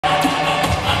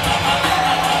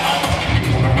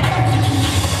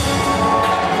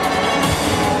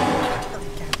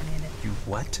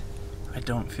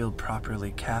don't feel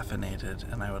properly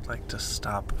caffeinated, and I would like to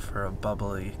stop for a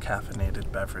bubbly,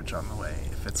 caffeinated beverage on the way,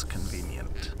 if it's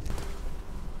convenient.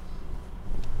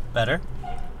 Better?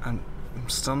 I'm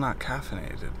still not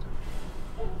caffeinated.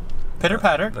 Pitter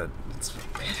patter. But it's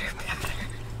pitter patter.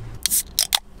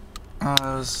 It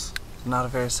was not a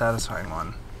very satisfying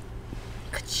one.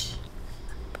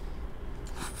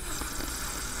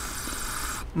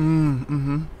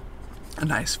 Mm-hmm. A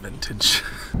nice vintage.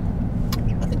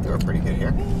 I think they were pretty good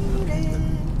here.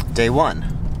 Day one.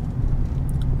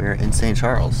 We're in St.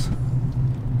 Charles.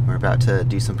 We're about to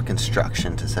do some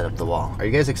construction to set up the wall. Are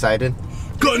you guys excited?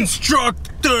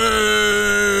 Constructing!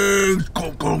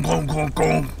 Go, go, go, go,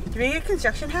 go. Do we get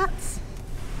construction hats?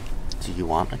 Do you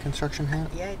want a construction hat?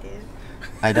 Yeah, I do.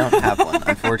 I don't have one,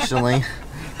 unfortunately.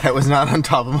 That was not on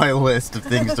top of my list of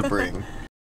things to bring.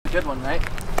 Good one, right?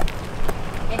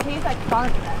 It tastes like fun.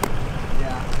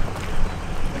 Yeah.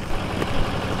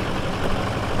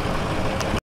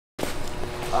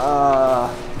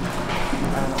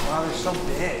 Wow, they're so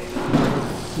big.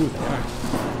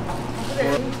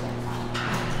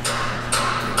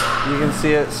 You can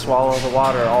see it swallow the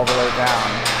water all the way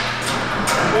down.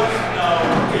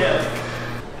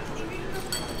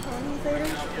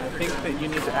 I think that you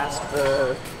need to ask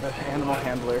the animal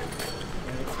handler.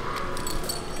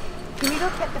 Can we go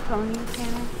pet the pony,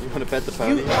 Tanner? You want to pet the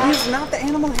pony? He's not the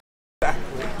animal handler.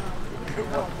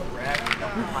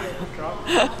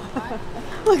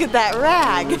 Look at that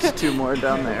rag. There's two more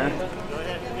down there.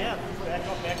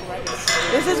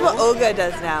 This is what Olga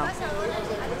does now.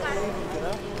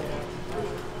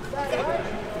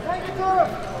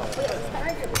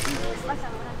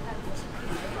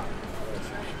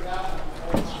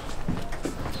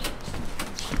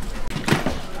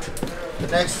 The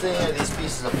next thing are these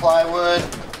pieces of plywood.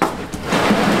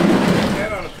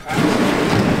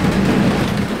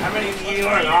 How many do you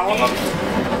want? All of them?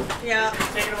 Yeah.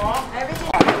 Take them all? Everything.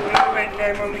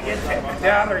 When we get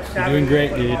down or You're doing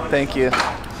great, dude. Thank you.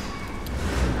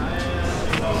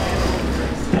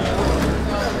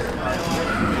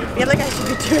 I feel like I should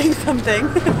be doing something.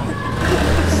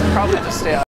 Probably just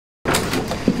stay out.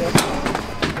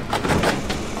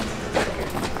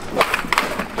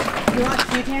 You want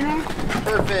to, Tanner?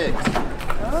 Perfect.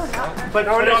 Put it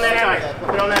on that side.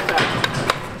 Put it on that side.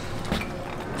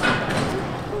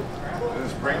 Does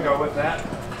this spring go with that?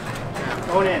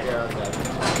 Go in.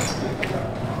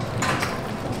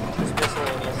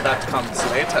 That comes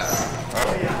later.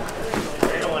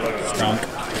 Drunk.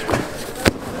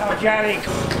 Oh, Johnny.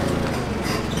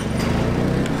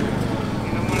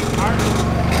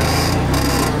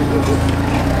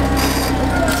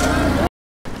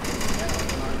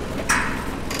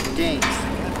 Games.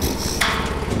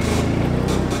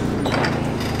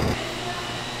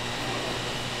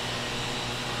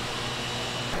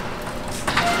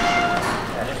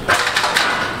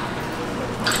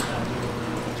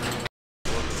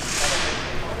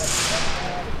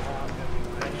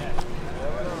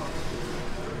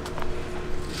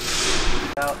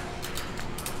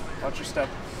 Watch your step.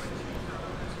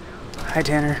 Hi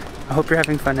Tanner, I hope you're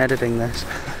having fun editing this.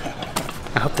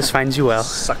 I hope this finds you well.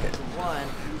 Suck it.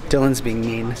 Dillon's being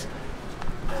mean.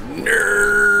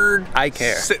 Nerd! I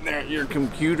care. Sitting there at your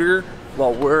computer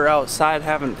while we're outside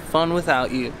having fun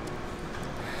without you.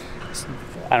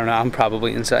 I don't know, I'm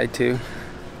probably inside too.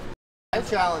 I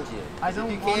challenge you. I If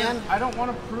you can. I don't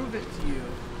want to prove it to you.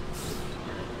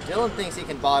 Dillon thinks he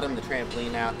can bottom the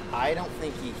trampoline out. I don't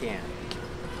think he can.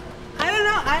 I don't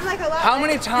know. I'm like a lot. How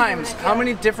many times, how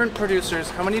many different producers,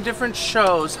 how many different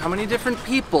shows, how many different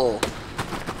people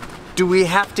do we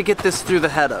have to get this through the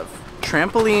head of?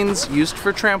 Trampolines used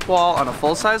for Trampwall on a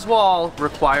full-size wall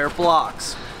require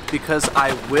blocks because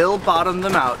I will bottom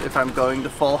them out if I'm going to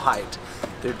full height.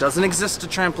 There doesn't exist a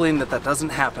trampoline that doesn't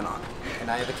happen on. And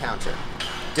I have a counter.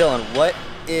 Dillon, what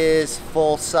is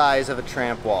full size of a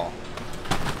tramp wall?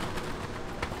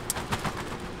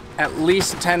 At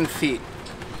least 10 feet.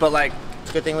 But like, It's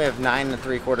a good thing we have 9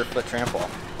 3/4 foot tramp wall.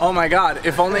 oh my God,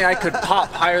 if only I could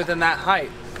pop higher than that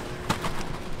height.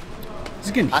 This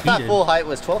is getting I thought heated. full height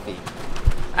was 12 feet.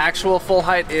 Actual full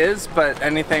height is, but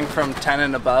anything from 10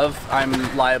 and above,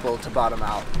 I'm liable to bottom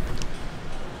out.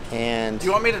 And Do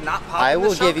you want me to not pop I in this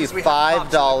will show? give you 'Cause we have pops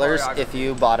in the $5 choreography. if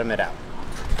you bottom it out.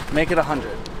 Make it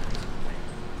 100.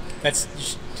 That's, you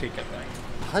should take it back.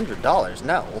 $100?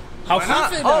 No. How Why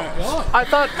not? confident? Oh, I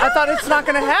thought it's not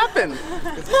gonna happen.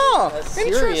 Huh,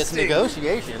 Serious interesting.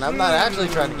 negotiation. I'm not actually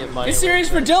trying to get money. It's serious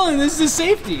for Dillon. This is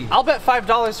safety. I'll bet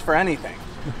 $5 for anything.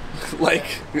 Like,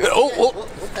 oh,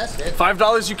 We'll test it.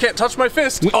 $5 you can't touch my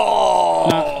fist.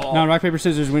 Oh. No, rock, paper,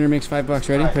 scissors. Winner makes $5.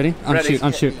 Ready? Ready? On Ready. shoot.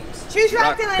 On shoot. Choose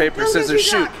rock, Rock, paper, scissors,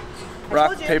 shoot.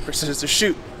 Rock, paper, scissors,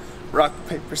 shoot. Rock,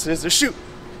 paper, scissors, shoot.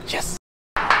 Yes.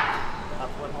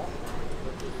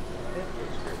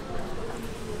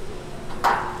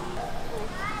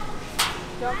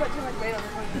 Don't put too much weight on the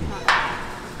front of the top.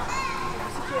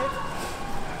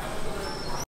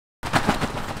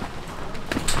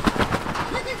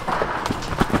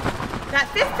 That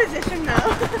fifth position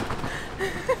though.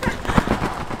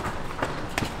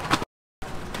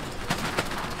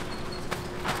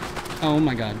 Oh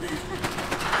my god.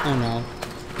 Oh no.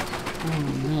 Oh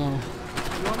no.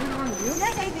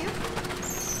 Yes, I do.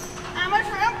 I'm a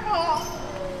trampoline.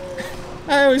 I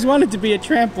always wanted to be a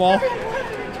trampoline. You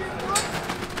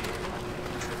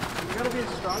gotta be a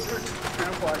stronger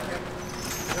trampoline.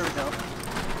 There we go.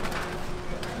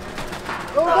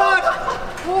 Oh god!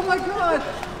 Oh my god!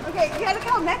 Okay, you had to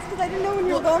come next because I didn't know when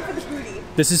you were going for the booty.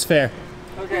 This is fair.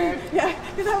 Okay. Yeah,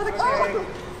 because I was like, oh.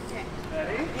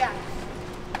 Ready? Yeah.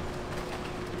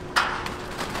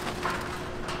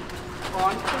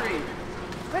 On 3.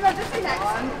 Wait, no, just say next.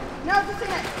 No, just say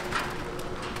next.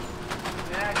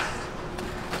 Next.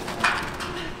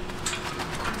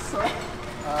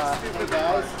 Hey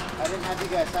guys, I didn't have you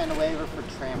guys sign a waiver for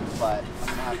tramp, but I'm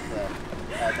gonna have to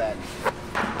add that.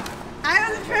 I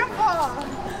was a trampoline.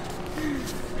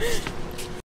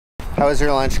 How was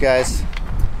your lunch, guys?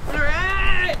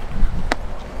 Alright.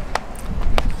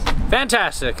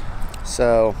 Fantastic.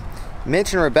 So,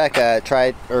 Mitch and Rebekah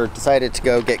decided to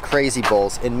go get Crazy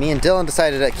Bowls, and me and Dillon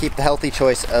decided to keep the healthy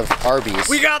choice of Arby's.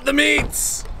 We got the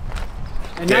meats!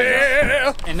 And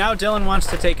now Dillon wants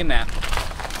to take a nap.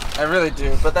 I really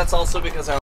do, but that's also because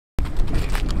I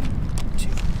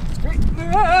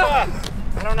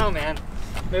don't know, man.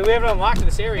 Maybe we haven't unlocked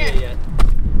this area yet.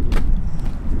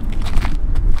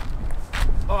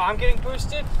 Oh, I'm getting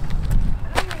boosted?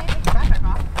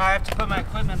 I have to put my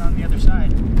equipment on the other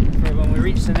side for when we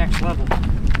reach the next level.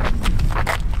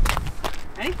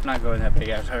 Ready? I'm not going that big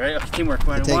out. All right, teamwork.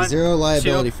 I take 0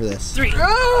 liability for this. 3.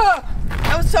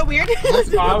 That was so weird. How's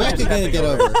Rebekah gonna get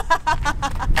over?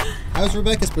 How's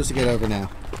Rebekah supposed to get over now?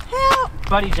 Help!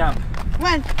 Buddy jump.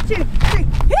 1, 2, 3.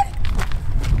 Hit!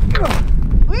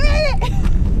 We made it!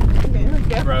 Okay, let's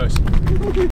go. Gross.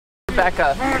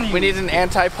 Rebekah, we need an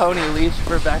anti-pony leash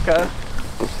for Rebekah.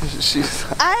 She's.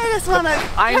 I just want to.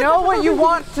 I know what you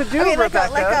want to do, Okay, let Rebekah.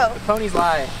 go, let go. The ponies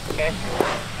lie. Okay.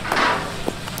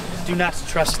 Do not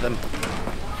trust them.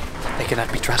 They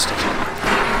cannot be trusted.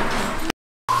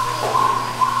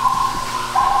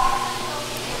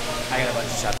 I got a bunch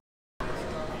of shots.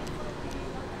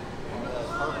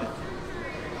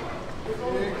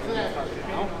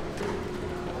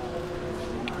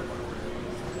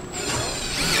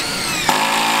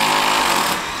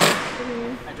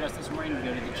 I dressed this morning to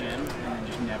go to the gym and then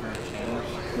just never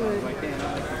changed. Like,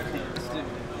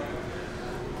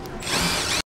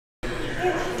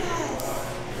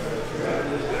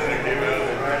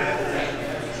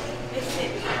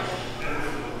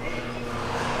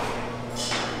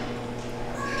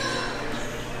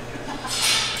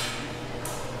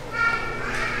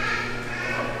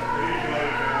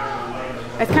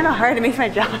 It's kind of hard to make my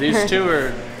job. These two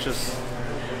are just.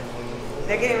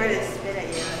 They're getting ready to spit at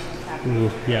you.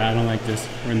 ooh, yeah, I don't like this.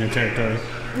 We're in their territory.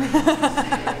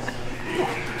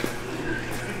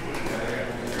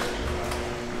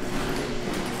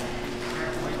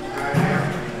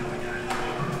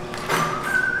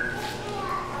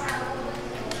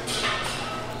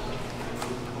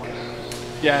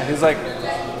 Yeah, he's like,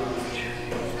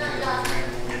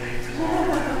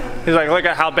 look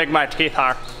at how big my teeth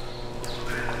are.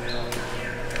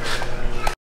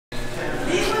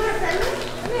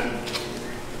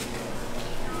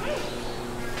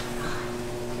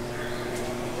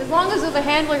 As long as there's a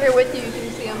handler here with you, you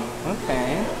can see them.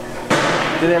 Okay.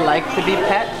 Do they like to be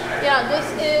pet? Yeah, this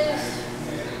is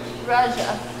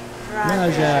Raja.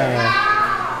 Raja.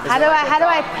 How do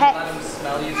I pet? Let him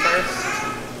smell you first.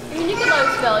 I mean, you can let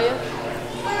them smell you. Or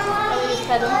you just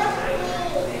pet them.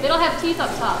 They don't have teeth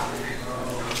up top.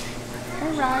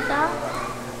 Hey, Raja.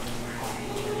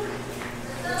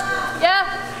 Yeah.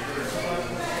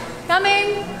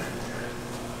 Coming.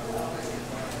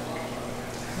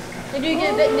 They do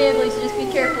get a bit nibbly, so just be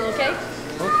careful, okay?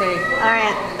 Okay.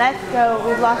 Alright, let's go.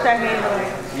 We've lost our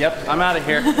handler. Yep, I'm out of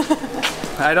here.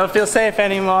 I don't feel safe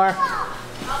anymore.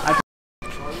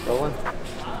 Rolling.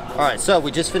 Alright, so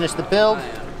we just finished the build.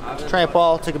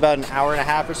 Trampwall took about an hour and a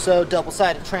half or so.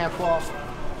 Double-sided trampwall.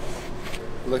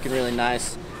 Looking really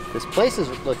nice. This place is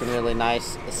looking really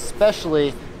nice,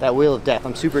 especially that Wheel of Death.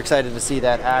 I'm super excited to see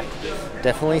that act.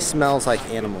 Definitely smells like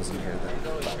animals in here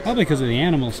though. Probably because of the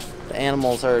animals. The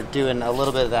animals are doing a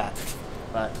little bit of that.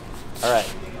 But, alright,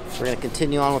 we're gonna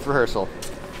continue on with rehearsal.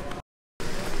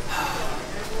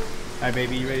 Alright,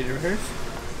 baby, you ready to rehearse?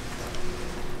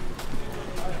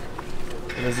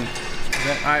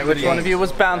 Alright, which one of you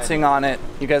was bouncing on it?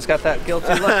 You guys got that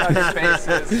guilty look on your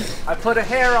faces. I put a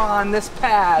hair on this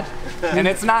pad, and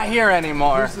it's not here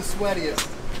anymore. Who's the sweatiest?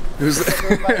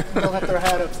 Everybody they'll have their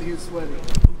hat up, see who's sweaty.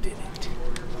 Who did it?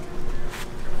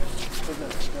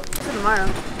 Tomorrow.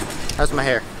 How's my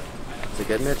hair? Is it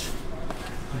good, Mitch?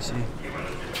 Let me see.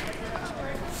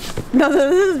 No,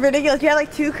 this is ridiculous. You have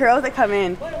like 2 curls that come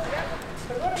in.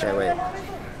 Okay, wait.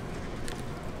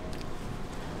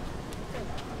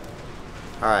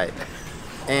 Alright.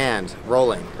 And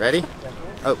rolling. Ready?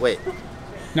 Oh, wait.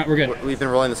 No, we're good. We've been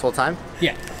rolling this whole time?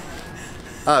 Yeah.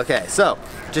 Okay, so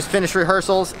just finished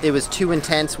rehearsals. It was too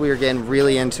intense. We were getting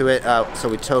really into it, so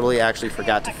we totally actually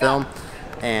forgot to film.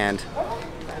 And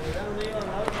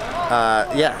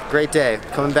yeah, great day.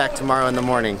 Coming back tomorrow in the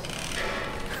morning.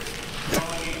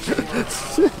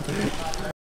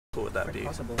 What would that be?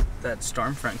 That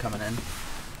storm front coming in.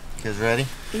 You guys ready?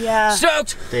 Yeah.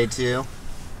 Stoked! Day 2. You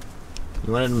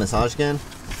wanted a massage again?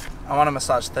 I want a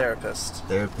massage therapist.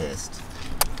 Therapist.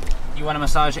 You want a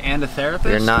massage and a therapist?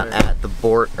 We're not at the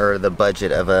board or the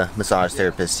budget of a massage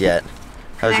therapist yet.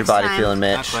 How's your Next body time. feeling,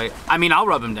 Not Mitch? quite. I mean, I'll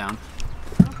rub him down.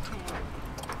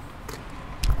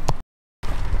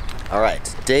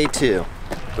 Alright, day 2.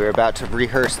 We're about to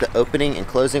rehearse the opening and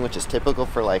closing, which is typical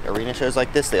for like arena shows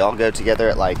like this. They all go together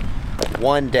at like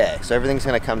one day. So everything's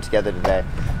gonna come together today.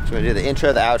 So we're gonna do the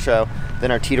intro, the outro, then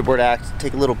our teeterboard act,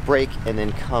 take a little break, and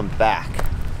then come back.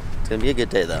 It's gonna be a good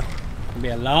day though. It'll be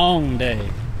a long day.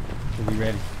 We'll be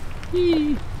ready.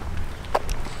 Yee.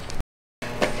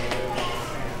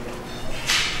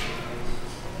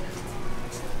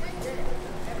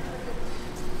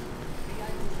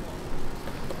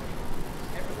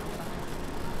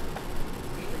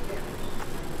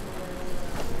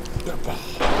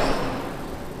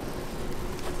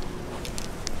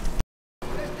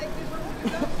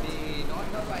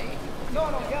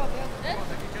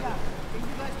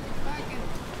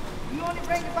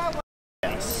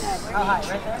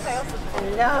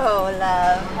 Hello,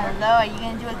 love. Hello, are you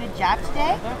going to do a good job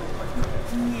today?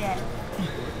 Yeah.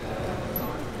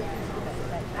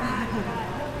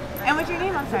 And what's your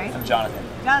name? I'm sorry. I'm Jonathan.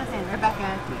 Jonathan,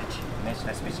 Rebekah. Mitch,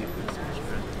 nice to meet you.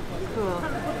 Cool.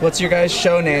 What's your guys'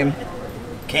 show name?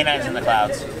 Canines in the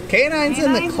clouds. Canines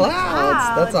in the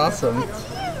Clouds. That's awesome. That's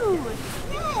you.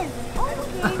 Yes.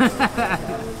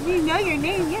 Okay. You know your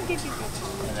name. Yes, yes,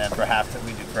 yes. And then for halftime,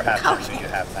 we do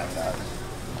halftime dogs.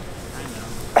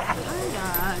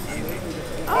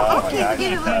 Oh, okay.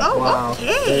 Forget it. Oh, Wow.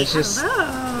 okay. There's just-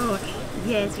 Hello.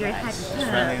 Yes, you're a happy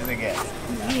Friendly as it gets.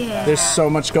 Yeah. There's so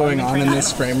much going on in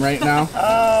this frame right now.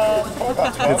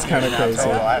 It's kind of crazy.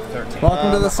 I have 13.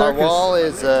 Welcome to the Our circus. wall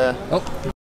is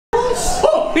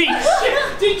Holy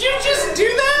shit! Did you just do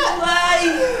that?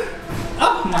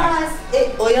 Oh my.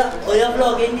 Oya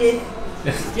vlogging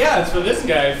this. Yeah, it's for this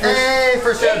guy. hey,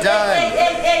 first show done.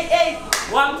 Hey.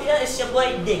 One thing is your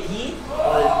boy Dicky.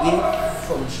 We're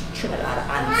from Trinidad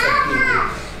and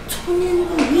Tobago. Tune in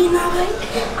with me now, right?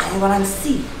 I want to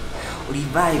see. What the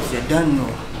vibes, you don't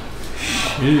know.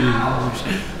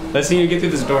 Let's see you get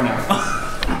through this door now.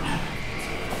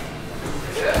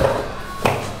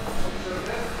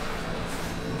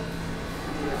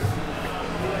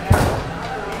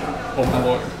 Oh my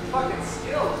lord. Fucking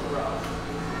skills, bro.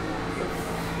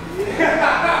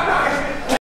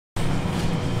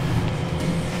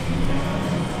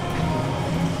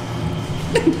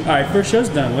 Alright, first show's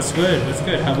done. What's good?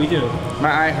 How'd we do?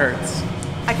 My eye hurts.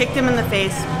 I kicked him in the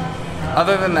face.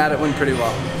 Other than that, it went pretty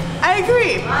well. I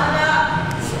agree.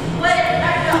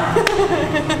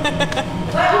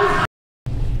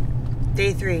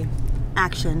 Day 3.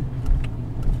 Action.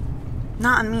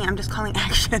 Not on me, I'm just calling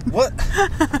action. What?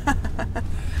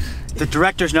 The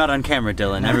director's not on camera,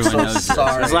 Dillon. Everyone knows this.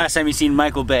 sorry. It was the last time you seen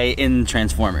Michael Bay in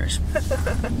Transformers. I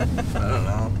don't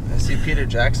know. I see Peter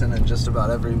Jackson in just about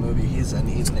every movie he's in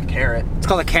eating a carrot. It's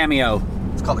called a cameo,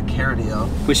 It's called a carrotio.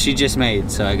 which she just made,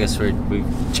 so I guess we've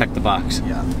checked the box.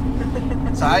 Yeah.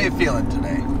 So how you feeling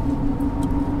today?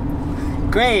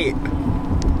 Great!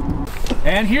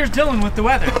 And here's Dillon with the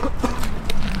weather.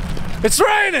 It's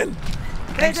raining!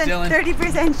 There's a Dillon.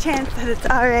 30% chance that it's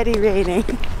already raining.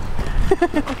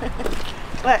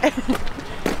 What?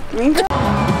 Mean girl?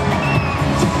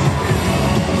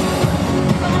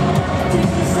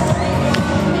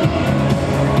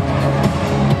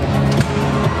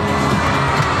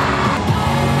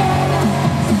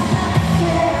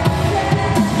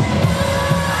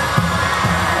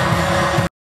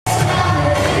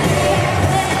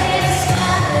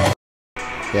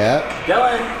 Yeah.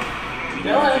 Dillon,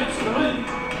 come in.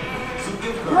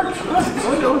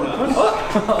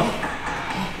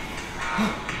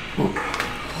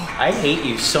 I hate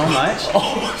you so much.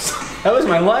 That was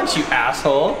my lunch, you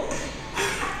asshole.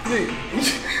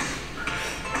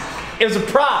 It was a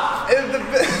prop.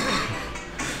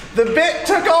 The bit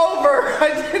took over. I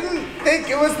didn't think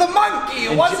it was the monkey.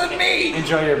 It wasn't me.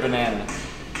 Enjoy your banana.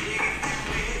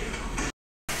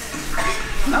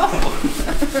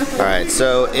 All right,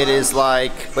 so it is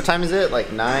like, what time is it? Like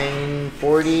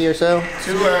 9:40 or so?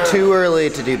 Too early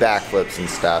to do backflips and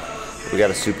stuff. We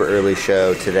got a super early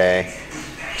show today.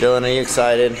 Dillon, are you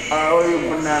excited? I owe you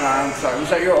a banana. I'm sorry. Was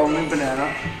that your only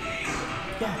banana?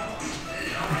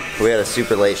 We had a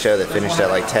super late show that finished at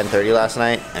like 10:30 last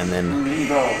night, and then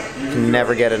can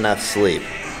never get enough sleep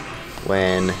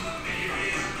when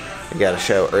we got a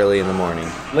show early in the morning.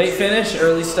 Late finish,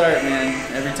 early start, man.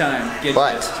 Every time.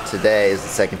 But today is the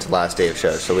second to last day of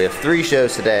shows, so we have 3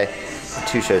 shows today,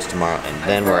 2 shows tomorrow, and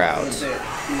then we're out.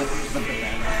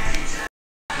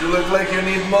 You look like you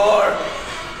need more.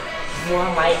 More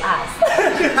my ass.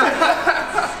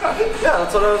 Yeah,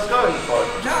 that's what I was going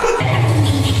for.